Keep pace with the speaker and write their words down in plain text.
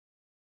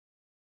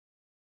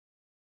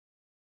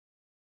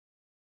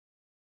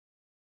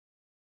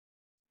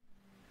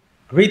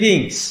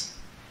Greetings.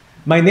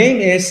 My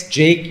name is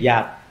Jake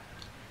Yap.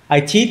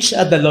 I teach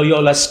at the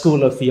Loyola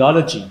School of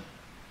Theology,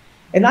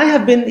 and I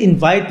have been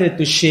invited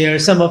to share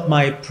some of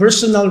my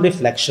personal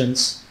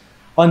reflections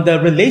on the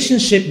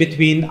relationship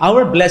between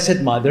our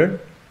Blessed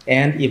Mother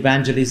and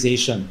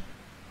evangelization.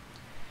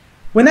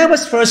 When I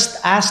was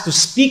first asked to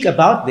speak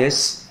about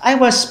this, I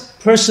was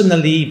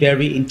personally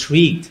very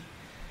intrigued.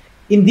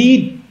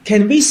 Indeed,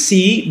 can we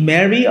see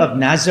Mary of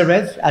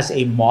Nazareth as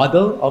a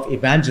model of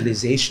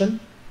evangelization?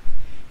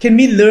 Can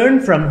we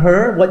learn from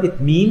her what it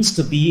means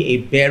to be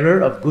a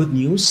bearer of good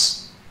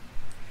news?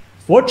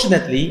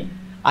 Fortunately,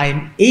 I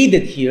am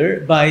aided here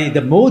by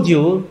the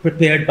module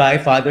prepared by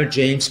Father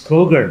James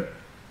Kroger.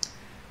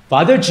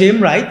 Father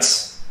Jim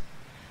writes,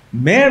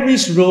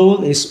 Mary's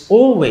role is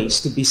always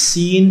to be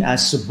seen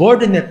as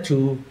subordinate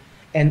to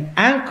and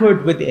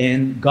anchored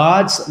within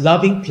God's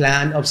loving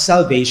plan of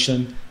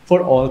salvation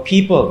for all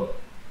people.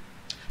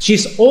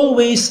 She's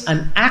always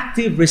an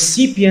active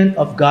recipient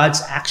of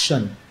God's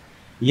action,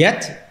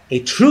 yet a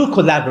true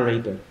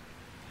collaborator.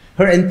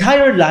 Her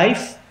entire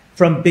life,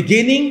 from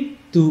beginning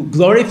to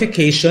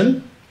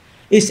glorification,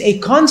 is a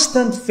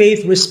constant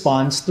faith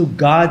response to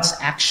God's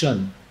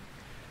action.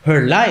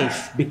 Her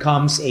life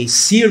becomes a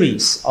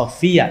series of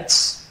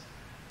fiats.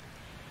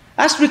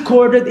 As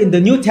recorded in the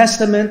New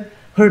Testament,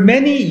 her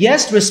many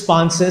yes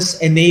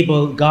responses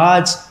enable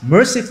God's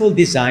merciful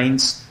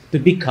designs to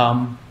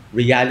become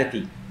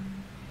reality.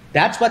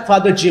 That's what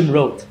Father Jim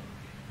wrote.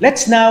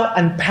 Let's now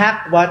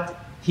unpack what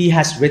he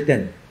has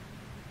written.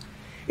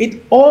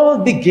 It all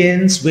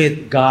begins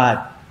with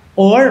God,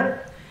 or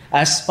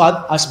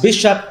as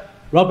Bishop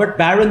Robert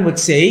Barron would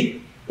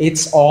say,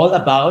 it's all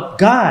about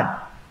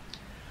God.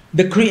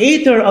 The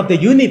creator of the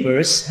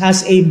universe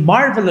has a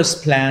marvelous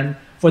plan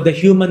for the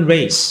human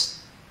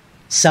race.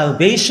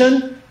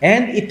 Salvation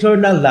and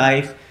eternal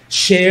life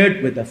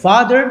shared with the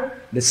Father,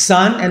 the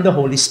Son, and the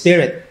Holy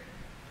Spirit.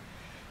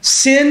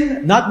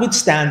 Sin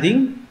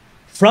notwithstanding,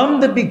 from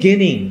the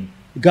beginning,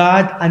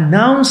 God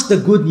announced the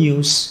good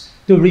news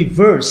to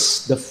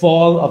reverse the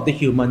fall of the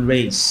human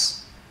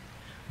race.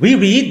 We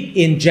read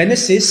in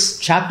Genesis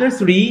chapter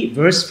 3,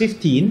 verse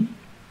 15,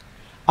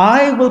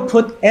 I will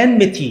put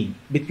enmity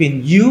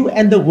between you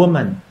and the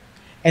woman,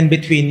 and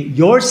between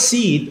your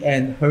seed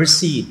and her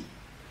seed.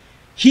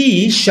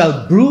 He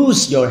shall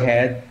bruise your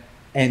head,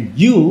 and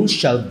you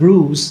shall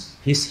bruise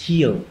his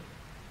heel.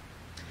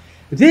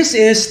 This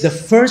is the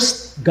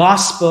first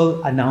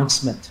gospel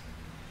announcement.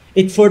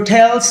 It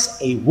foretells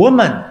a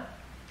woman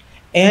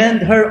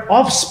and her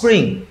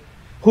offspring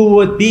who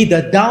would be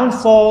the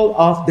downfall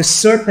of the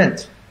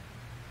serpent.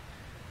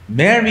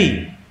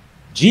 Mary,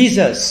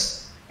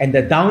 Jesus, and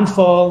the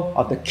downfall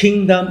of the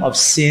kingdom of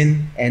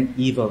sin and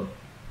evil.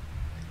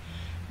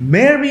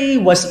 Mary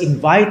was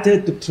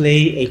invited to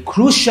play a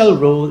crucial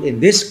role in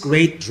this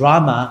great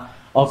drama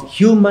of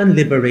human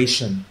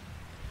liberation.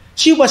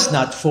 She was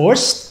not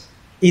forced.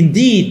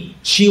 Indeed,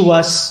 she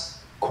was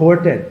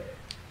courted.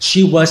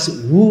 She was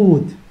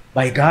wooed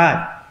by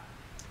God.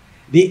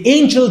 The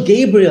angel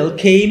Gabriel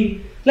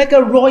came like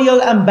a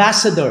royal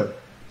ambassador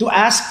to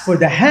ask for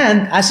the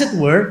hand, as it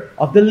were,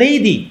 of the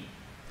lady.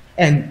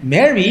 And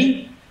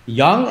Mary,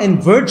 young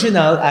and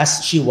virginal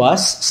as she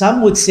was,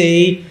 some would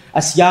say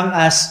as young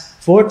as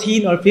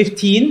 14 or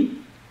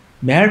 15,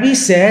 Mary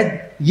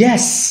said,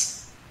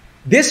 yes.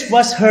 This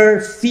was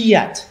her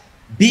fiat.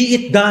 Be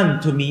it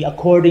done to me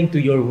according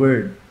to your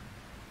word.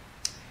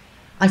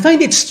 I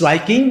find it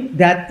striking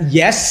that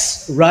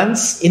yes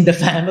runs in the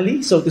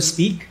family, so to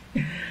speak.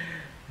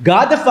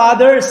 God the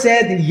Father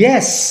said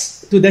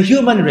yes to the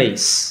human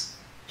race.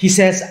 He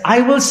says,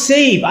 I will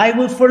save, I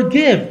will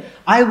forgive,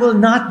 I will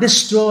not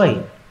destroy.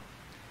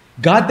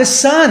 God the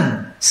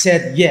Son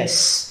said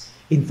yes.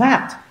 In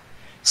fact,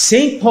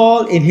 St.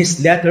 Paul in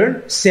his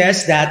letter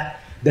says that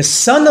the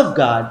Son of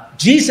God,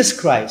 Jesus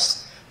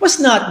Christ,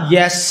 was not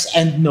yes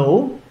and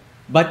no,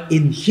 but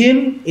in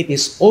him it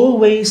is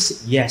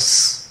always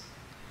yes.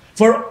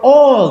 For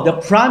all the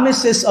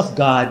promises of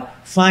God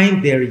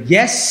find their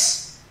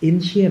yes in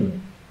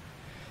him.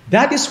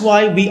 That is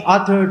why we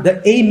utter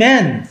the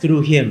amen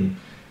through him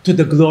to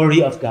the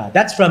glory of God.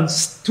 That's from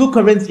 2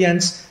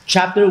 Corinthians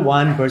chapter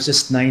 1,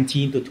 verses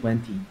 19 to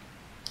 20.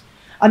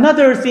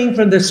 Another thing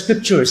from the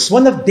scriptures,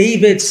 one of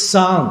David's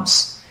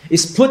psalms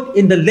is put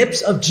in the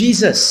lips of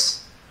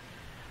Jesus.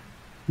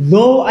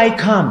 Lo, I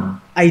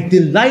come, I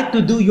delight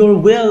to do your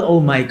will, O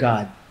my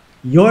God.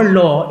 Your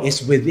law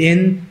is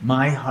within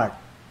my heart.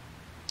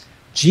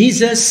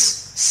 Jesus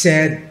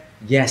said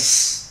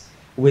yes.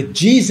 With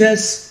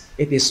Jesus,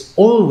 it is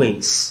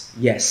always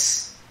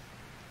yes.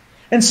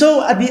 And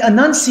so at the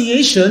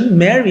Annunciation,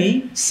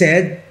 Mary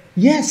said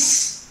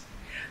yes.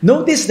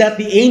 Notice that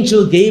the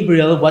angel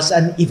Gabriel was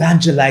an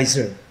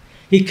evangelizer.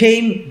 He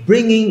came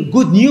bringing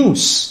good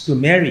news to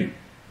Mary.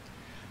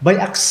 By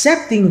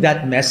accepting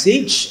that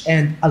message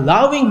and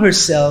allowing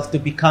herself to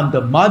become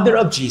the mother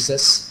of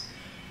Jesus,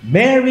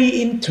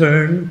 Mary in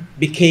turn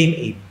became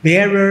a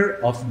bearer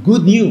of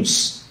good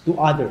news to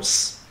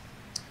others.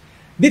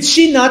 Did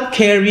she not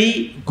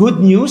carry good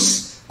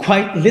news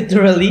quite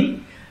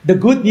literally The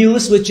good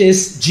news, which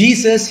is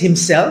Jesus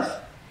himself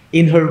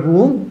in her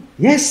womb,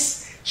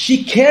 yes,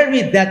 she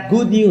carried that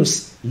good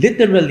news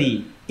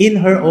literally in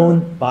her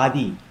own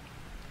body.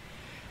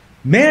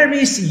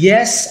 Mary's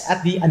yes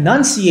at the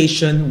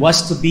Annunciation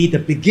was to be the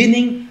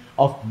beginning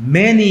of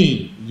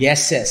many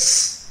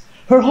yeses.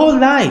 Her whole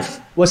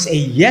life was a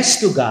yes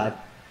to God,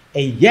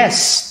 a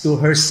yes to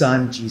her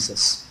Son,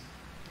 Jesus.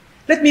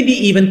 Let me be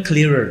even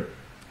clearer.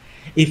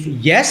 If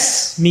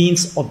yes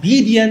means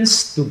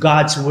obedience to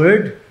God's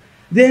word,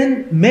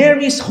 then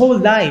Mary's whole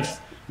life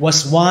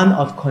was one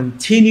of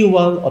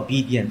continual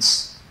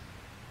obedience.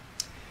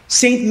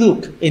 St.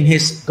 Luke, in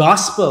his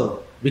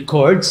Gospel,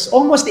 records,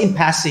 almost in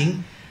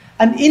passing,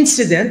 an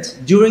incident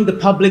during the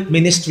public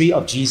ministry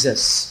of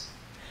Jesus.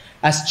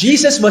 As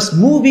Jesus was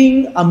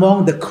moving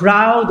among the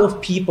crowd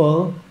of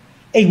people,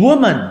 a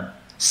woman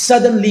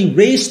suddenly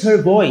raised her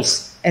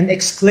voice and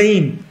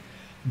exclaimed,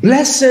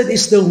 "Blessed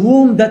is the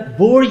womb that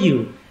bore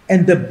you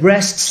and the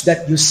breasts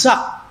that you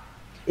sucked."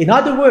 In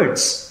other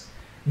words,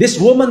 this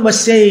woman was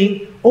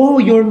saying, "Oh,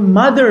 your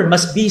mother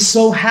must be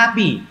so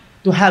happy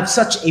to have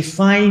such a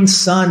fine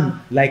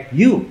son like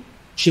you."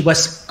 She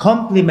was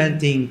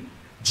complimenting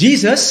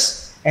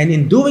Jesus, and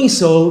in doing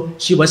so,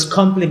 she was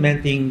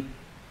complimenting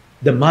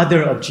the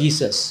mother of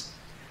Jesus.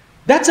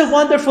 That's a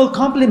wonderful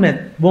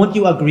compliment, won't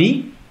you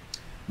agree?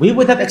 We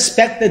would have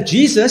expected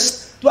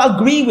Jesus to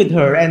agree with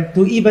her and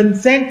to even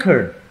thank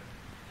her.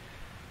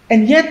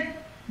 And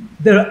yet,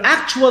 the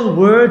actual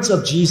words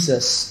of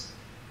Jesus,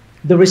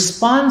 the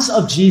response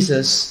of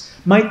Jesus,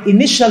 might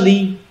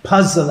initially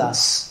puzzle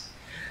us.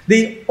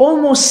 They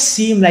almost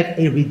seem like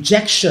a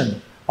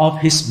rejection of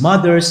his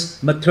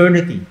mother's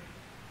maternity.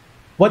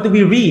 What do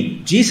we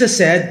read? Jesus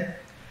said,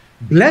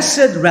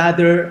 "Blessed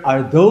rather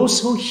are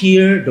those who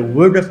hear the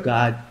word of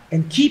God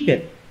and keep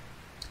it."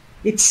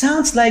 It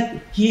sounds like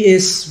he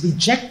is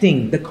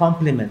rejecting the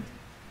compliment.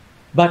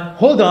 But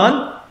hold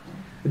on,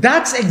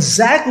 that's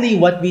exactly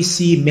what we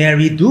see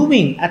Mary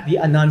doing at the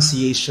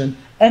Annunciation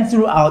and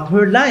throughout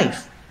her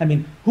life. I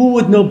mean, who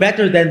would know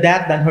better than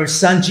that than her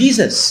son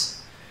Jesus?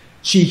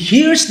 She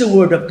hears the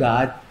word of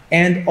God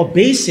and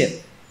obeys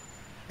it.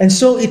 And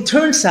so it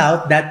turns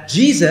out that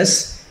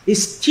Jesus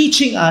is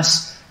teaching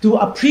us to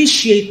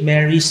appreciate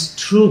Mary's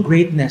true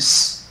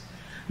greatness.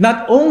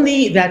 Not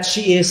only that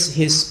she is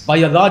his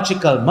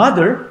biological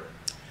mother,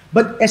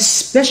 but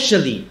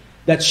especially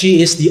that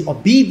she is the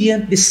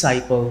obedient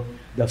disciple,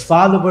 the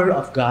follower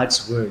of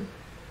God's word.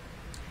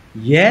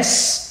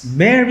 Yes,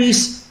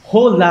 Mary's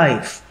whole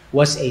life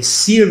was a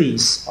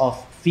series of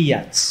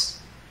fiats.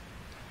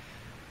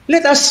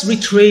 Let us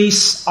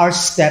retrace our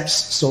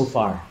steps so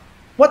far.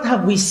 What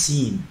have we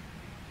seen?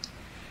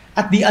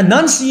 At the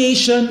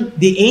Annunciation,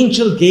 the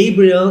angel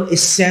Gabriel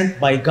is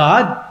sent by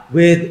God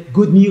with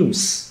good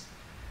news.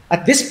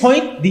 At this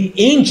point, the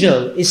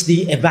angel is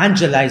the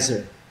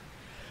evangelizer.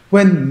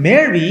 When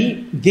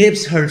Mary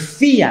gives her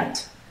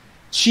fiat,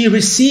 she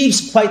receives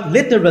quite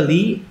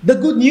literally the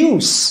good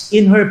news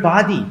in her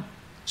body.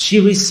 She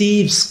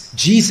receives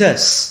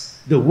Jesus,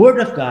 the Word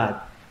of God,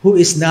 who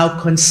is now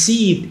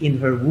conceived in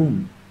her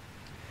womb.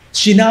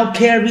 She now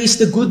carries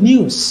the good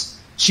news.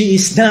 She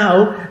is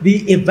now the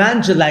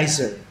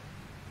evangelizer.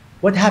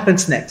 What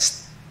happens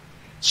next?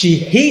 She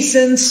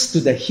hastens to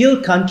the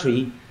hill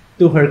country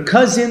to her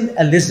cousin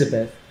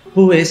Elizabeth,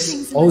 who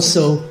is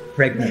also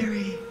pregnant.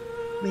 Mary,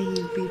 may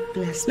you be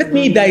blessed. Let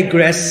me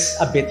digress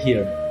a bit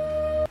here.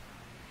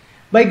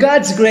 By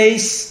God's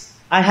grace,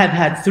 I have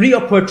had 3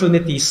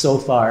 opportunities so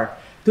far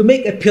to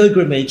make a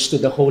pilgrimage to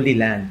the Holy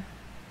Land.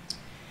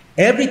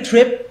 Every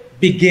trip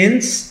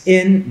begins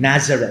in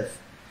Nazareth,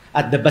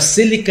 at the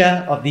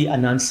Basilica of the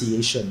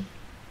Annunciation.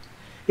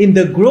 In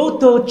the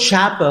Grotto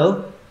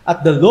Chapel,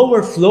 at the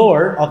lower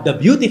floor of the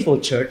beautiful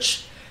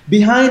church,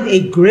 behind a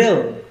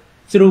grill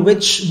through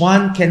which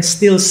one can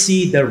still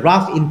see the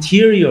rough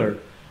interior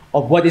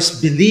of what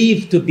is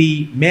believed to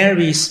be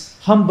Mary's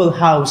humble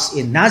house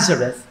in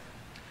Nazareth,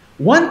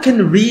 one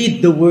can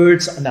read the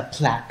words on a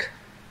plaque,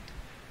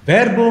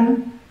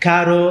 "Verbum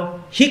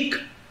caro hic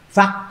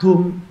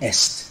factum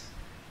est."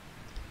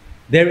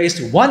 There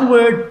is one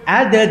word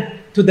added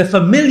to the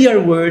familiar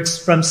words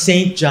from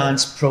St.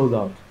 John's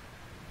prologue.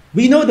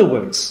 We know the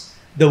words.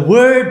 The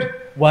Word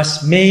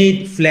was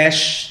made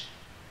flesh.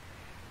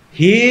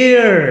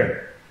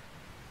 Here,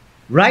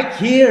 right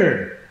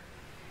here,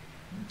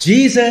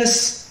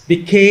 Jesus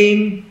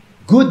became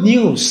good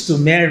news to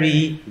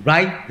Mary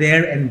right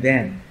there and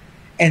then.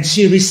 And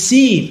she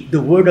received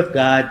the Word of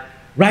God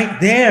right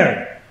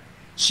there.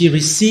 She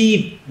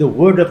received the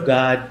Word of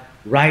God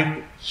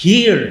right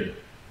here,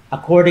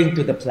 according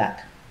to the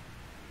plaque.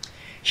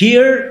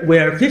 Here,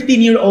 where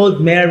 15-year-old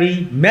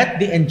Mary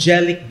met the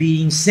angelic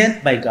being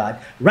sent by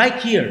God, right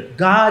here,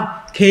 God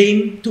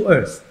came to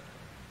earth.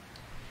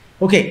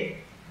 Okay,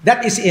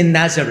 that is in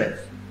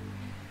Nazareth.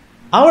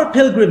 Our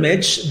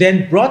pilgrimage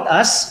then brought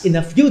us in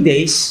a few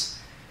days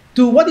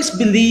to what is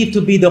believed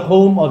to be the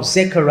home of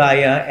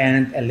Zechariah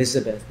and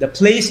Elizabeth, the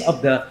place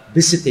of the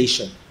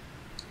visitation.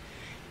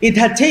 It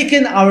had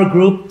taken our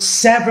group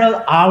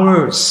several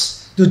hours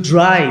to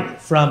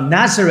drive from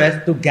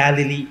Nazareth to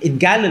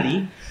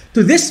Galilee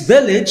to this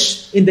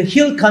village in the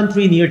hill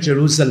country near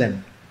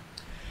Jerusalem.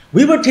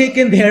 We were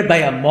taken there by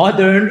a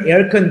modern,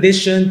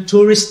 air-conditioned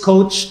tourist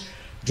coach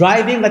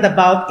driving at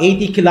about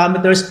 80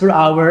 kilometers per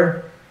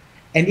hour,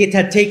 and it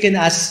had taken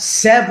us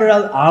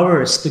several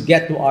hours to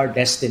get to our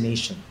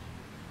destination.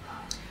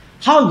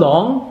 How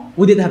long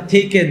would it have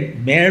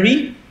taken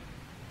Mary,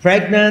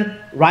 pregnant,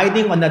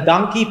 riding on a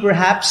donkey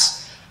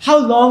perhaps? How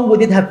long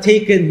would it have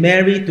taken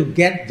Mary to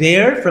get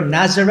there from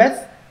Nazareth?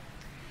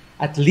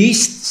 At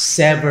least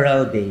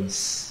several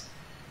days.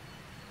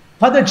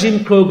 Father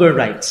Jim Kroger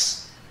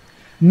writes,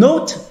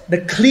 "Note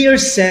the clear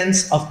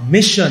sense of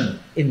mission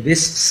in this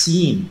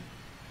scene.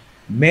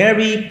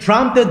 Mary,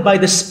 prompted by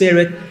the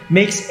Spirit,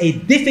 makes a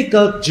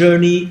difficult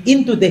journey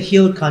into the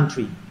hill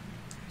country.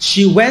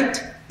 She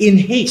went in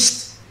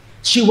haste.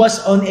 She was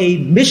on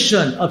a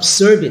mission of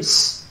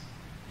service.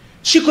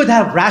 She could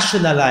have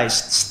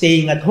rationalized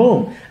staying at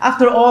home.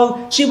 After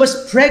all, she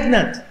was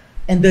pregnant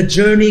and the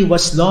journey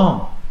was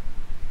long.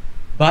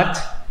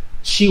 But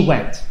she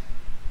went."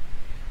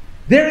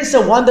 There is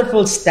a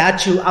wonderful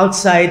statue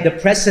outside the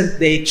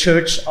present-day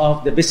Church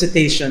of the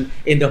Visitation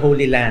in the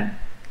Holy Land.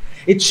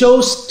 It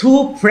shows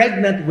two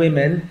pregnant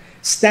women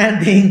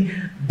standing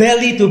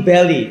belly to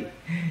belly.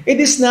 It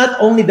is not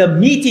only the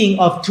meeting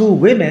of two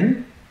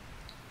women,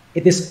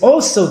 it is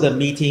also the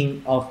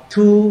meeting of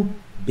two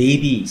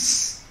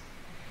babies.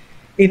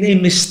 In a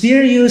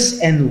mysterious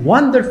and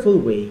wonderful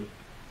way,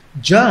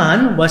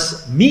 John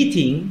was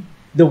meeting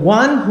the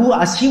one who,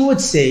 as he would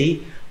say,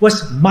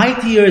 was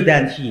mightier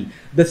than he,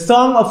 the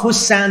thong of whose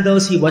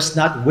sandals he was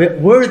not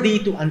worthy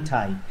to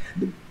untie,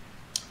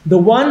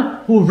 the one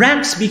who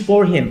ranks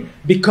before him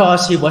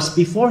because he was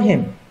before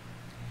him.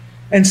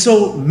 And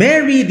so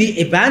Mary, the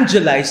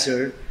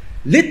evangelizer,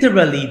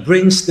 literally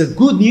brings the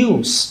good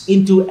news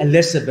into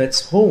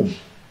Elizabeth's home.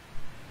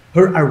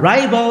 Her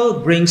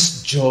arrival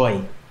brings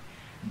joy.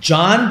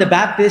 John the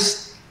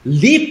Baptist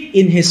leaped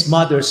in his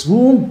mother's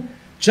womb,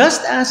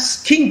 just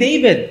as King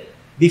David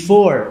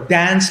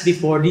danced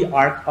before the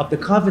Ark of the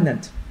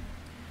Covenant.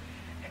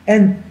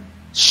 And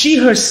she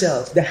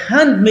herself, the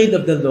handmaid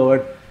of the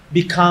Lord,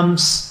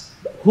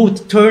 who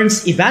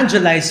turns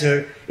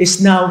evangelizer, is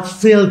now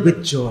filled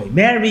with joy.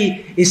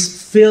 Mary is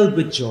filled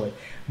with joy.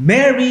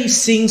 Mary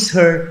sings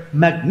her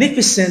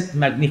magnificent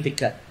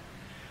Magnificat.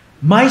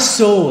 "My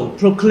soul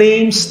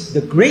proclaims the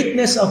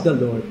greatness of the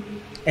Lord,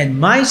 and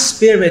my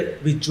spirit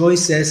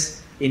rejoices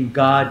in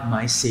God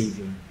my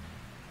Savior."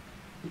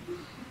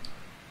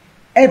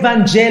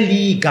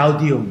 Evangelii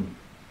Gaudium,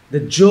 the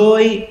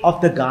joy of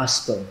the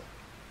gospel.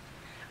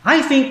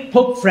 I think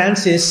Pope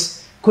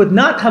Francis could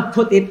not have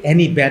put it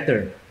any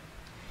better.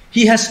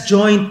 He has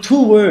joined two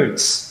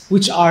words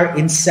which are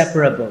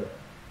inseparable: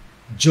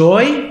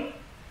 joy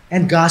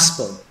and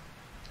gospel.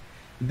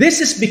 This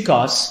is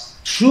because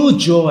true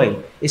joy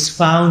is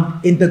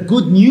found in the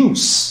good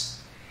news,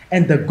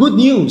 and the good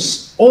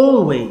news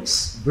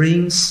always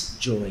brings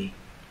joy.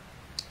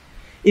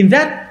 In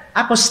that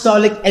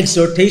apostolic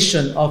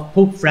exhortation of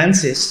Pope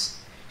Francis,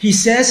 he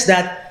says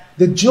that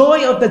the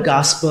joy of the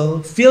gospel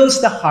fills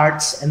the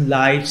hearts and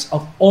lives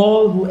of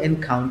all who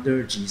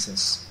encounter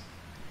Jesus.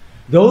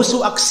 Those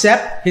who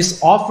accept his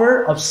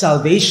offer of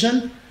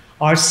salvation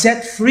are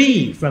set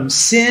free from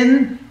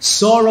sin,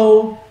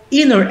 sorrow,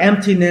 inner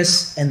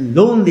emptiness, and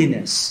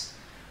loneliness.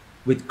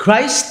 With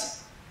Christ,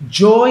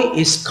 joy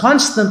is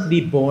constantly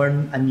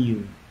born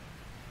anew.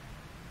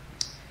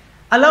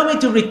 Allow me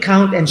to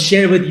recount and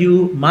share with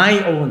you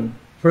my own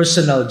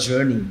personal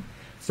journey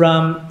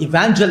from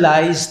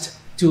evangelized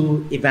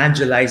to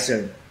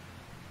evangelizer.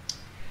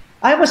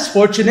 I was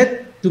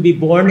fortunate to be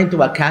born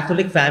into a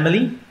Catholic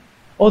family,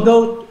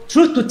 although,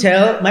 truth to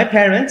tell, my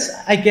parents,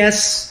 I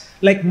guess,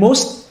 like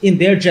most in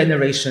their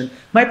generation,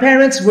 my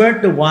parents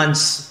weren't the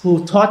ones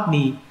who taught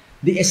me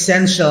the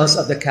essentials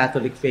of the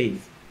Catholic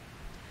faith.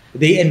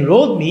 They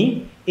enrolled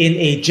me in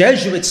a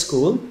Jesuit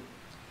school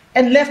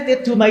and left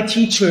it to my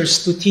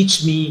teachers to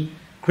teach me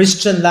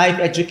Christian life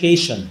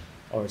education,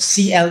 or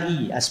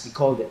CLE as we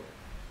called it.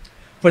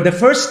 For the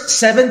first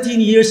 17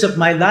 years of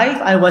my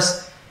life, I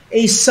was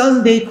a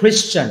Sunday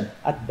Christian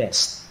at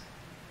best.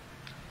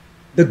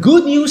 The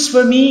good news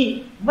for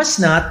me was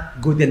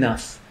not good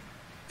enough,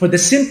 for the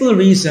simple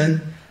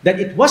reason that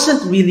it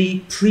wasn't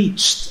really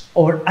preached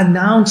or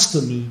announced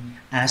to me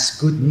as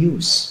good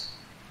news.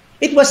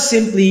 It was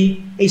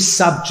simply a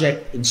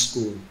subject in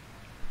school.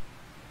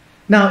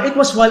 Now, it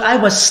was while I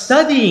was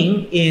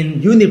studying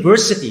in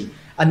university,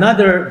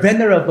 another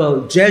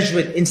venerable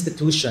Jesuit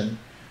institution,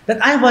 that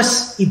I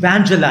was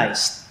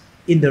evangelized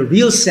in the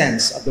real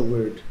sense of the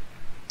word.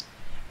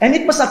 And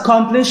it was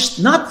accomplished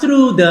not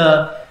through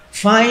the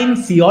fine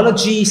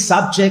theology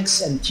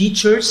subjects and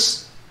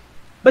teachers,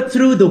 but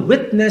through the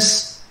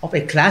witness of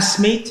a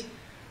classmate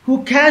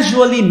who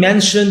casually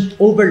mentioned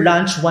over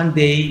lunch one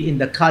day in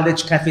the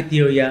college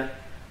cafeteria.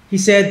 He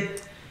said,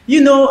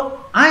 "You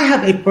know, I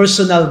have a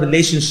personal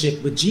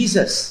relationship with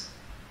Jesus.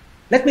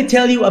 Let me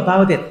tell you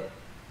about it."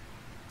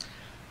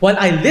 While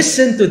I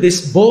listened to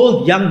this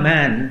bold young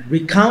man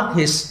recount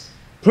his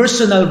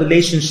personal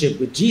relationship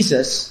with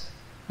Jesus,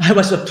 I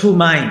was of two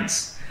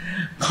minds.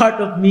 Part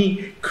of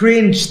me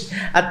cringed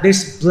at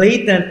this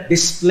blatant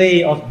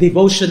display of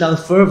devotional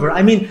fervor.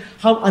 I mean,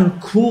 how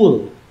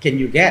uncool can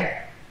you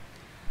get?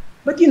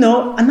 But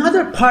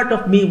another part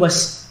of me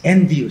was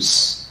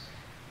envious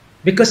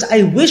because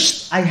I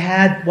wished I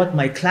had what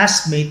my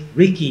classmate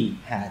Ricky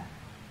had.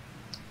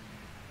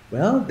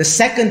 Well, the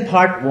second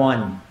part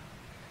won.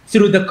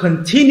 Through the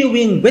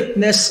continuing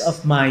witness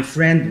of my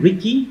friend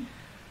Ricky,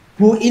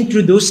 who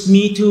introduced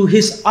me to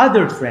his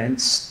other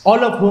friends,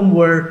 all of whom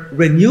were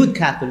renewed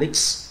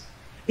Catholics,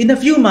 in a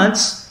few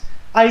months,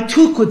 I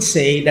too could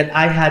say that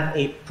I had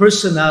a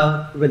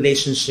personal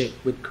relationship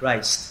with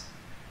Christ.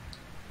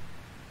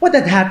 What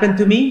had happened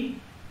to me?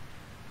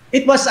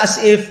 It was as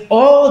if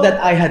all that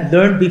I had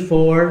learned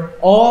before,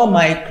 all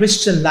my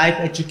Christian life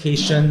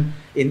education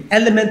in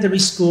elementary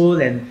school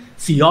and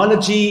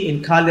theology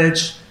in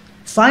college,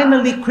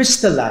 finally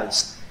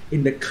crystallized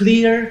in the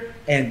clear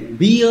and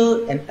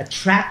real and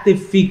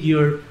attractive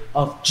figure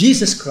of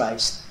Jesus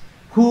Christ,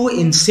 who,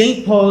 in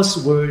St.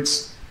 Paul's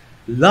words,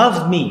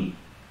 loved me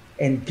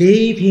and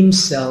gave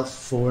himself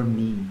for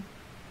me.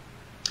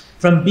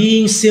 From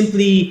being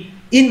simply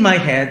in my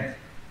head,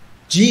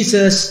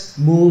 Jesus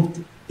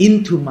moved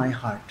into my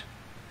heart.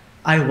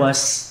 I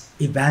was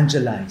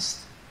evangelized.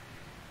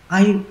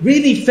 I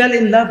really fell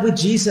in love with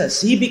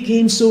Jesus. He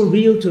became so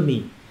real to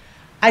me.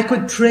 I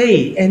could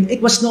pray, and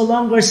it was no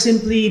longer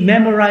simply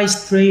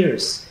memorized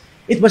prayers.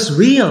 It was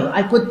real.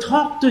 I could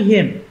talk to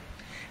him.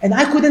 And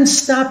I couldn't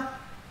stop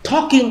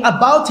talking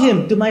about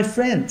him to my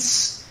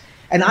friends.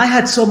 And I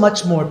had so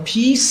much more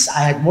peace. I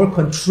had more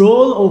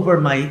control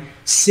over my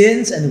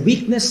sins and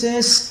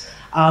weaknesses.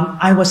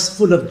 I was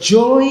full of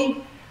joy.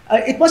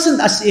 It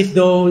wasn't as if,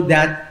 though,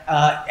 that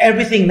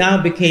everything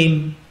now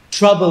became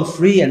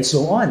trouble-free and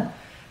so on.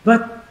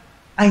 But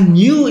I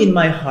knew in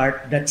my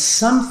heart that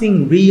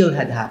something real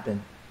had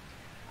happened.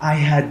 I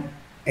had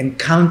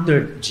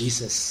encountered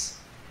Jesus.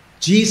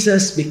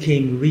 Jesus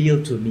became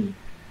real to me.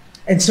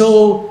 And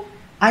so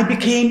I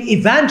became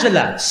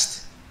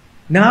evangelized.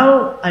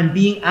 Now I'm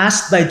being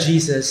asked by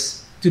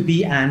Jesus to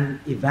be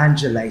an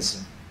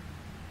evangelizer.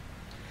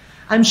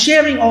 I'm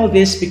sharing all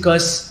this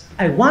because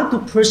I want to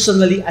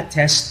personally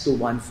attest to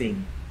one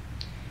thing.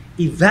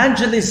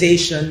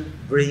 Evangelization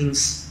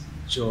brings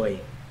joy.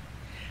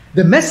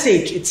 The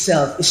message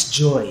itself is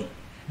joy.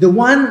 The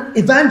one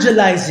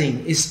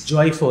evangelizing is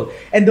joyful,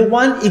 and the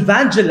one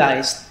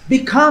evangelized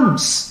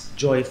becomes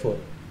joyful.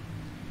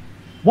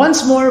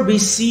 Once more, we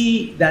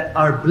see that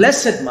our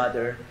Blessed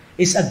Mother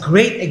is a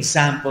great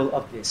example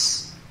of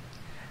this.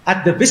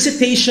 At the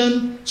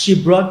visitation, she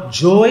brought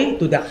joy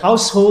to the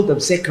household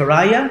of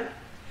Zechariah.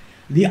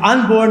 The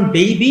unborn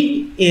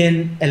baby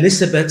in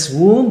Elizabeth's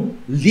womb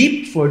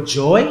leaped for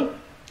joy.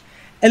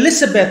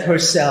 Elizabeth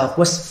herself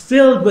was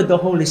filled with the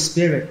Holy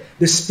Spirit,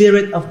 the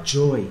Spirit of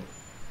joy.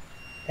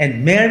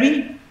 And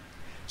Mary,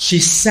 she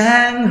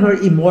sang her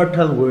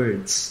immortal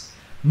words.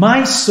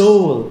 My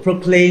soul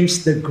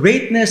proclaims the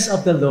greatness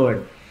of the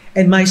Lord,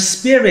 and my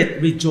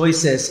spirit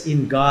rejoices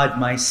in God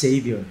my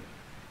Savior.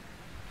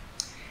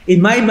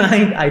 In my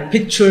mind, I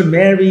picture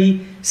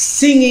Mary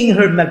singing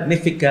her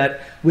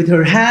Magnificat with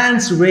her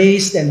hands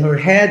raised and her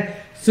head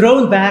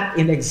thrown back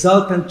in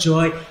exultant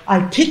joy.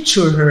 I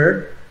picture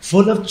her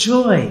full of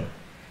joy.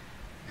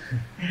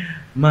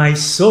 My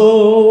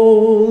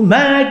soul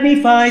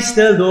magnifies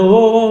the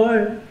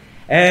Lord,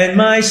 and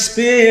my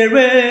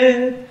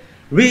spirit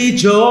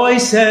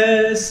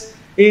rejoices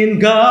in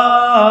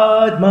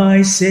God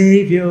my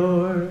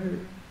Savior.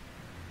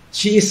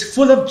 She is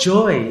full of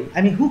joy.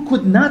 I mean, who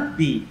could not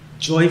be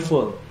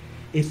joyful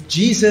if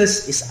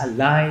Jesus is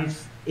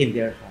alive in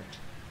their heart?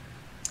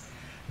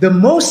 The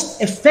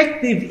most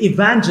effective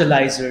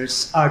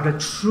evangelizers are the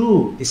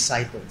true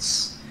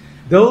disciples,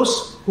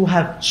 those who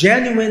have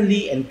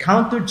genuinely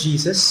encountered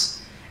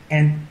Jesus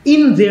and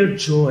in their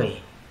joy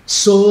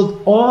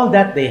sold all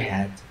that they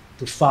had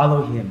to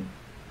follow him.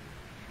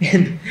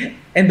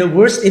 And the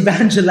worst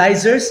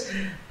evangelizers,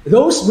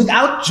 those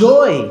without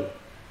joy,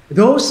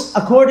 those,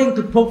 according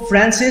to Pope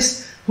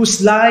Francis,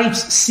 whose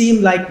lives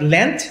seem like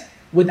Lent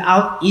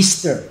without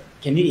Easter.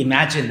 Can you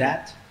imagine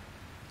that?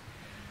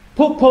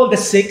 Pope Paul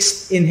VI,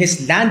 in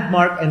his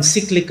landmark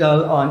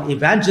encyclical on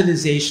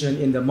evangelization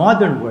in the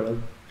modern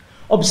world,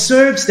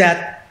 observes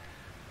that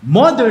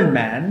modern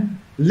man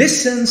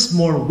listens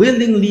more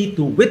willingly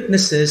to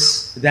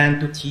witnesses than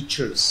to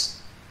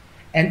teachers.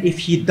 And if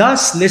he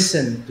does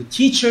listen to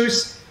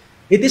teachers,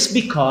 it is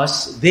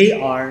because they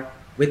are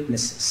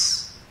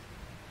witnesses.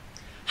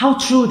 How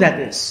true that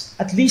is,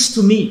 at least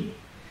to me.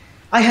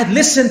 I had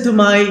listened to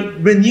my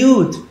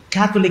renewed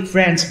Catholic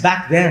friends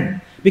back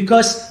then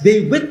because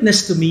they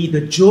witnessed to me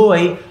the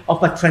joy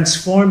of a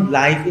transformed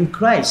life in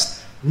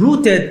Christ,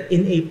 rooted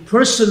in a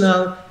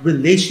personal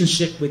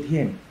relationship with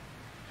him.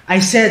 I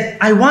said,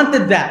 I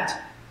wanted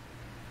that,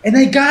 and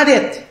I got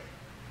it.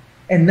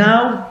 And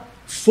now,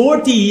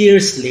 40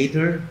 years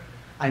later,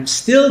 I'm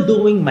still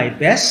doing my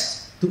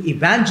best to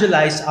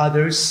evangelize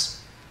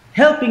others,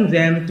 helping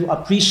them to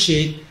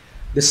appreciate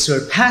the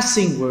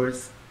surpassing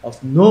worth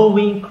of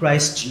knowing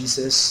Christ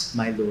Jesus,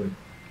 my Lord.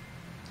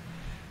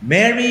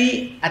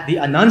 Mary, at the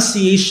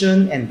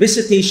Annunciation and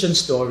Visitation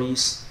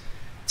stories,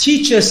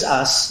 teaches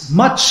us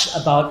much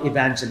about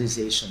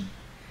evangelization.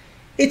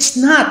 It's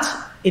not,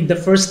 in the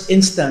first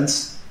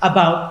instance,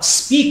 about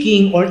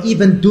speaking or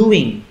even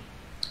doing.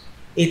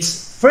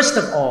 It's, first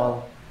of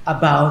all,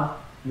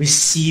 about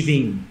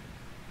receiving.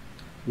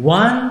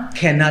 One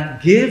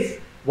cannot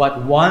give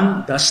what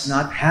one does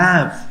not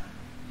have.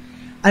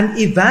 An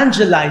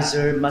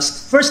evangelizer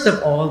must first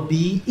of all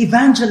be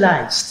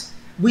evangelized.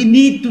 We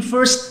need to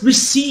first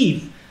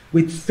receive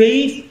with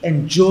faith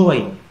and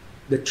joy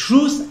the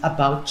truth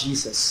about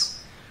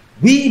Jesus.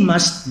 We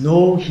must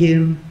know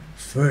him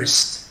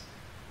first.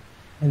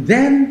 And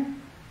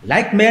then,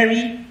 like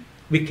Mary,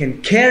 we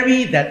can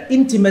carry that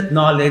intimate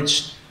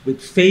knowledge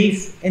with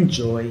faith and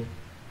joy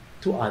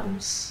to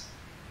others.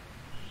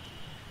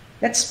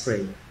 Let's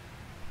pray.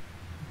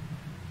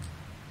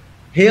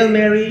 Hail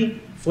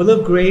Mary, full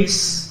of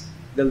grace,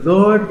 the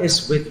Lord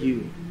is with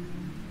you.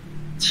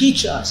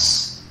 Teach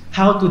us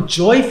how to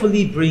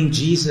joyfully bring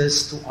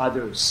Jesus to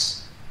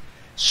others.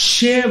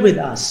 Share with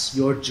us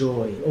your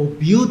joy, O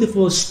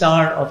beautiful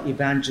star of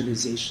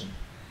evangelization,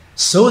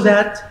 so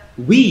that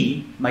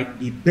we might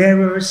be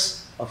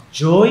bearers of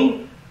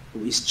joy,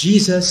 who is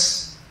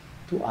Jesus,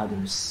 to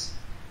others.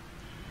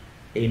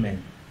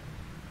 Amen.